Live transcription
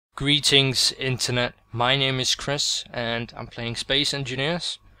Greetings Internet, my name is Chris and I'm playing Space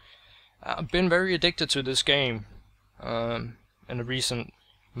Engineers. I've been very addicted to this game in the recent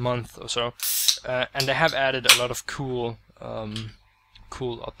month or so, and they have added a lot of cool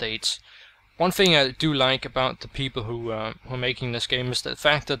updates. One thing I do like about the people who are making this game is the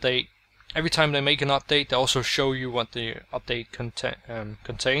fact that every time they make an update, they also show you what the update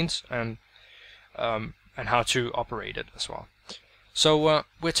contains and how to operate it as well. So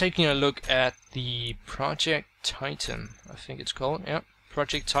we're taking a look at the Project Titan, I think it's called. Yeah,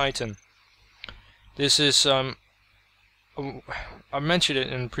 Project Titan. This is I mentioned it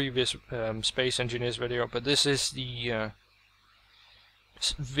in previous Space Engineers video, but this is the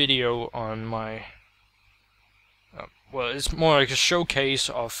video on my well, it's more like a showcase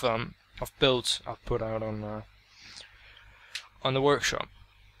of builds I've put out on the workshop.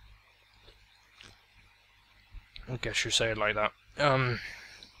 I guess you say it like that. Oh,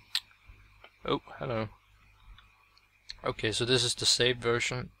 hello. Okay, so this is the saved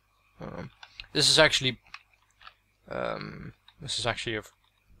version. This is actually a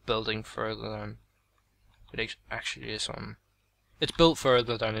building further than it actually is on. It's built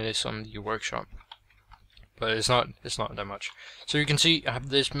further than it is on the workshop, but it's not that much. So you can see I have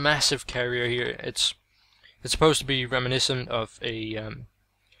this massive carrier here. It's supposed to be reminiscent of a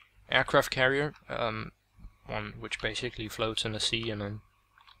aircraft carrier. One which basically floats in the sea, and then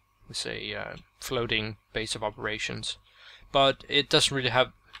it's a floating base of operations. But it doesn't really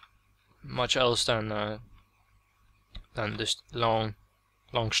have much else than this long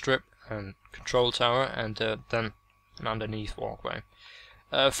strip and control tower, and then an underneath walkway.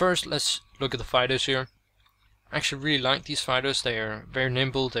 First, let's look at the fighters here. I actually really like these fighters. They are very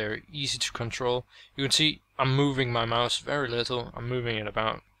nimble. They're easy to control. You can see I'm moving my mouse very little. I'm moving it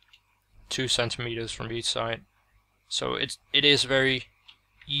about 2 centimeters from each side, so it is very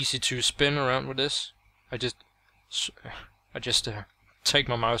easy to spin around with this. I just take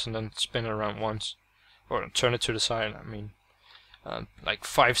my mouse and then spin it around once, or turn it to the side. I mean, like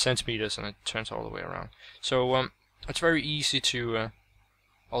 5 centimeters, and it turns all the way around. So it's very easy to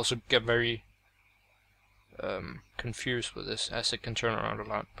also get very confused with this, as it can turn around a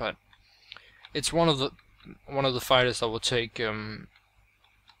lot. But it's one of the fighters that will take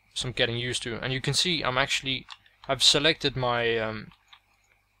some getting used to. And you can see I've selected my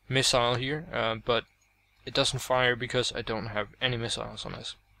missile here, but it doesn't fire because I don't have any missiles on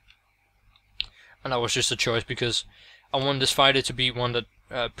this. And that was just a choice because I want this fighter to be one that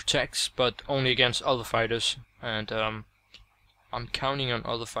protects, but only against other fighters. And I'm counting on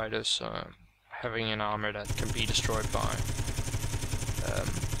other fighters having an armor that can be destroyed by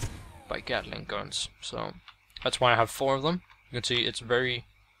Gatling guns. So that's why I have 4 of them. You can see it's very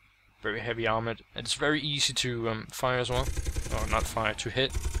heavy armored. It's very easy to fire as well, or not fire, to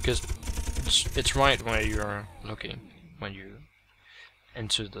hit, because it's right where you're looking when you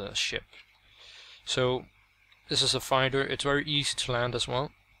enter the ship. So this is a fighter. It's very easy to land as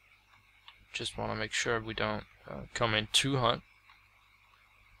well. Just want to make sure we don't come in too hot.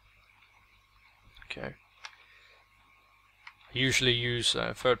 Okay. I usually use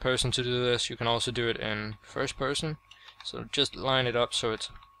third person to do this. You can also do it in first person. So just line it up so it's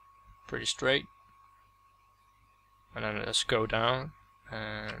pretty straight, and then let's go down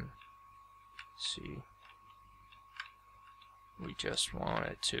and see. We just want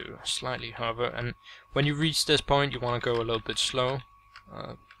it to slightly hover, and when you reach this point you want to go a little bit slow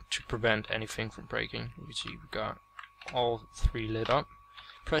to prevent anything from breaking. You can see we've got all 3 lit up.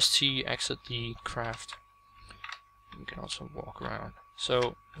 Press T, exit the craft. You can also walk around.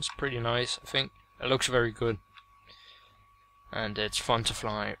 So it's pretty nice. I think it looks very good, and it's fun to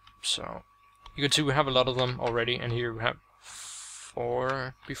fly. So you can see we have a lot of them already, and here we have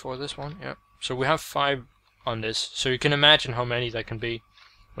 4 before this one. Yeah, so we have 5 on this. So you can imagine how many there can be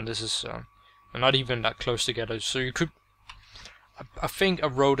when this is not even that close together. So you could, I think I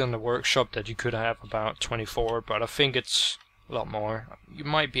wrote in the workshop that you could have about 24, but I think it's a lot more. You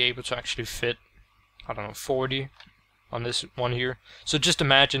might be able to actually fit, I don't know, 40 on this one here. So just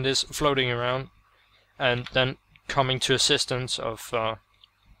imagine this floating around, and then coming to assistance of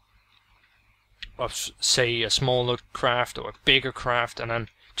say a smaller craft or a bigger craft, and then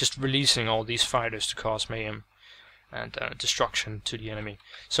just releasing all these fighters to cause mayhem and destruction to the enemy.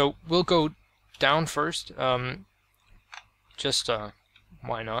 So we'll go down first, just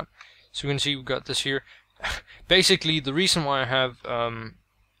why not? So you can see we've got this here. Basically, the reason why I have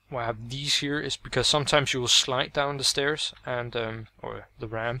these here is because sometimes you will slide down the stairs and or the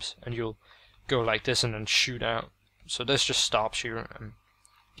ramps, and you'll go like this and then shoot out. So this just stops here, and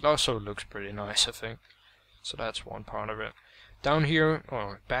it also looks pretty nice, I think. So that's one part of it. down here,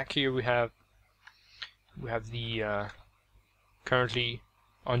 or back here, we have the currently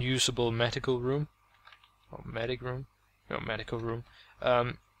unusable medical room, or medic room, no, medical room.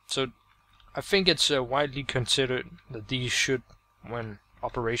 So I think it's widely considered that these should, when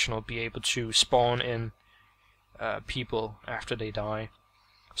operational, be able to spawn in people after they die.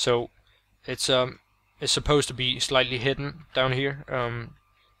 So it's supposed to be slightly hidden down here,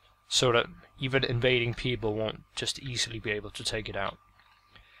 so that even invading people won't just easily be able to take it out.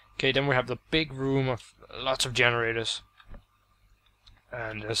 Okay, then we have the big room of lots of generators,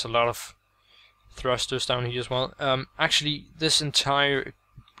 and there's a lot of thrusters down here as well. Actually, this entire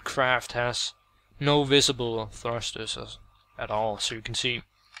craft has no visible thrusters at all, so you can see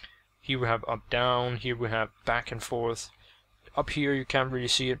here we have up down, here we have back and forth. Up here you can't really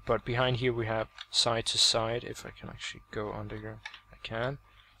see it, but behind here we have side to side. If I can actually go under here, I can.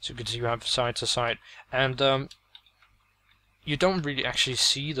 So you can see you have side to side, and you don't really actually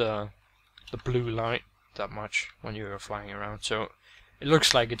see the blue light that much when you're flying around. So it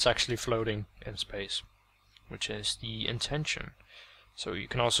looks like it's actually floating in space, which is the intention. So you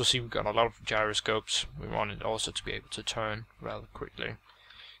can also see we've got a lot of gyroscopes. We want it also to be able to turn rather quickly.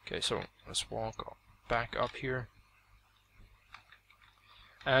 Okay, so let's walk back up here.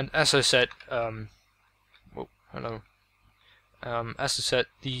 And as I said, whoa, hello. As I said,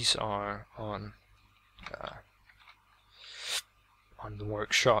 these are on the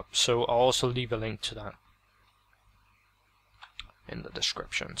workshop, so I'll also leave a link to that in the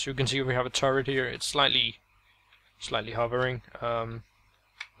description. So you can see we have a turret here. It's slightly hovering,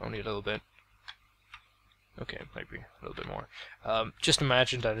 only a little bit. Okay, maybe a little bit more. Just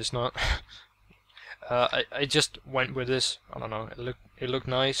imagine that it's not. I just went with this. I don't know. It looked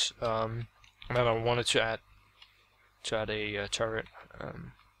nice. And then I wanted to add a turret.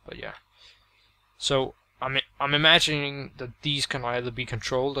 But yeah. So I'm imagining that these can either be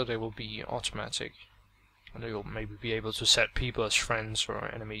controlled or they will be automatic, and they will maybe be able to set people as friends or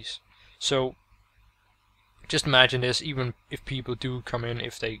enemies. So just imagine this. Even if people do come in,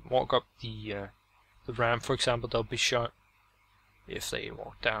 if they walk up the ramp, for example, they'll be shot. If they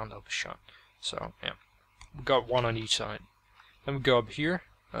walk down, they'll be shot. So yeah, we got one on each side. Then we go up here.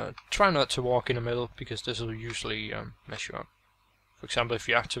 Try not to walk in the middle, because this will usually mess you up. For example, if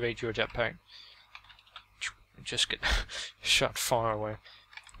you activate your jetpack, you just get shot far away,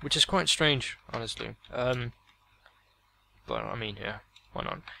 which is quite strange, honestly. But I mean, yeah, why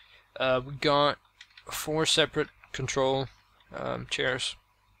not? We got 4 separate control chairs.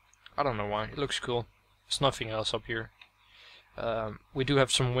 I don't know why. It looks cool. There's nothing else up here. We do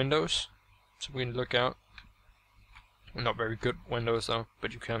have some windows, so we can look out. Not very good windows though,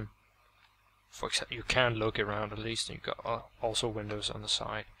 but you can. For example, you can look around at least, and you got also windows on the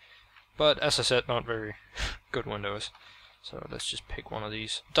side. But as I said, not very good windows. So let's just pick one of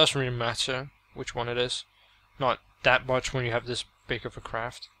these. It doesn't really matter which one it is. Not that much when you have this big of a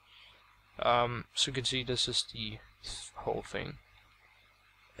craft. So you can see this is the whole thing.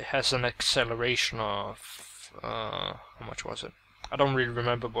 It has an acceleration of how much was it? I don't really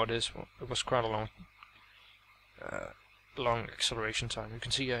remember what it is. It was quite a long acceleration time. You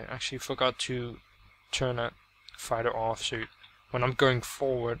can see I actually forgot to turn that fighter off, so when I'm going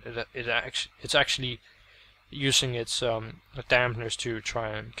forward, it's actually using its dampeners to try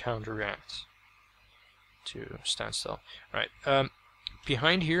and counteract to stand still. Right.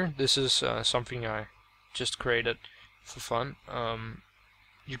 Behind here, this is something I just created for fun.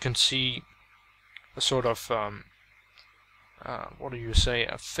 You can see a sort of what do you say?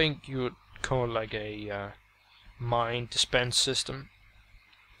 I think you would call it like a mine dispense system,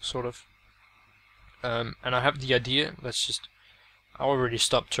 sort of. And I have the idea. I already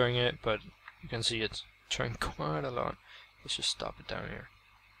stopped turning it, but you can see it's turning quite a lot. Let's just stop it down here.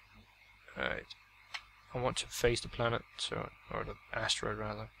 Alright. I want to face the planet, or the asteroid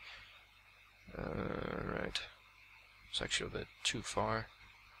rather. Right. It's actually a bit too far.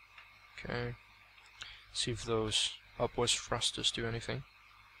 Okay. See if those upwards thrusters do anything.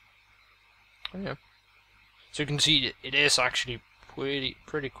 Oh yeah. So you can see it is actually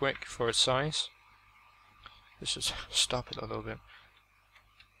pretty quick for its size. Let's just stop it a little bit.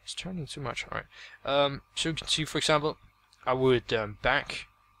 It's turning too much. Alright. So you can see, for example, I would back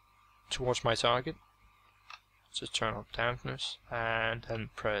towards my target. Just turn off dampness and then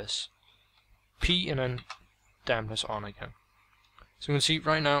press P and then dampness on again. So you can see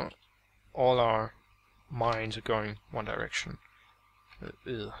right now all our mines are going one direction.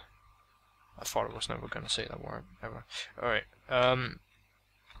 Ugh. I thought I was never gonna say that word ever. Alright.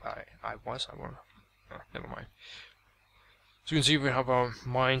 I won't. Oh, never mind. So you can see we have our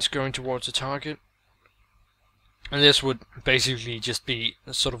mines going towards the target. And this would basically just be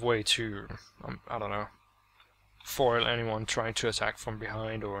a sort of way to, I don't know, foil anyone trying to attack from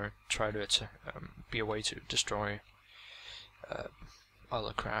behind, or try to be a way to destroy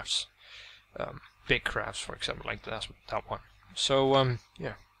other crafts, big crafts, for example, like that one. So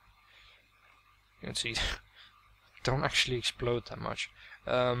yeah, you can see don't actually explode that much.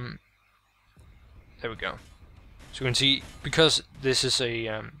 There we go. So you can see, because this is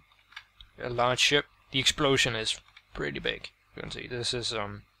a large ship, the explosion is pretty big. You can see this is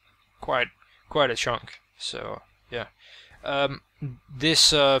quite a chunk. So yeah,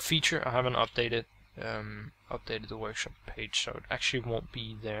 this feature I haven't updated the workshop page, so it actually won't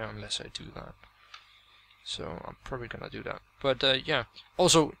be there unless I do that. So I'm probably gonna do that. But yeah,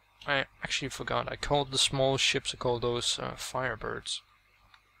 also I actually forgot, I called the small ships, I call those Firebirds,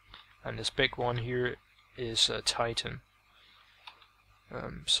 and this big one here is Titan.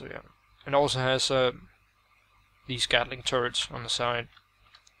 So yeah, it also has these Gatling turrets on the side.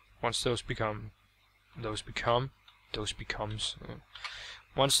 Once those become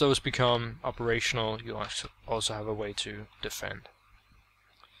operational, you also have a way to defend.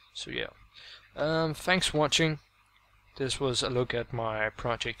 So yeah, thanks for watching. This was a look at my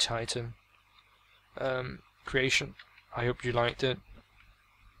Project Titan creation. I hope you liked it,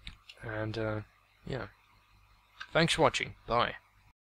 and yeah, thanks for watching. Bye.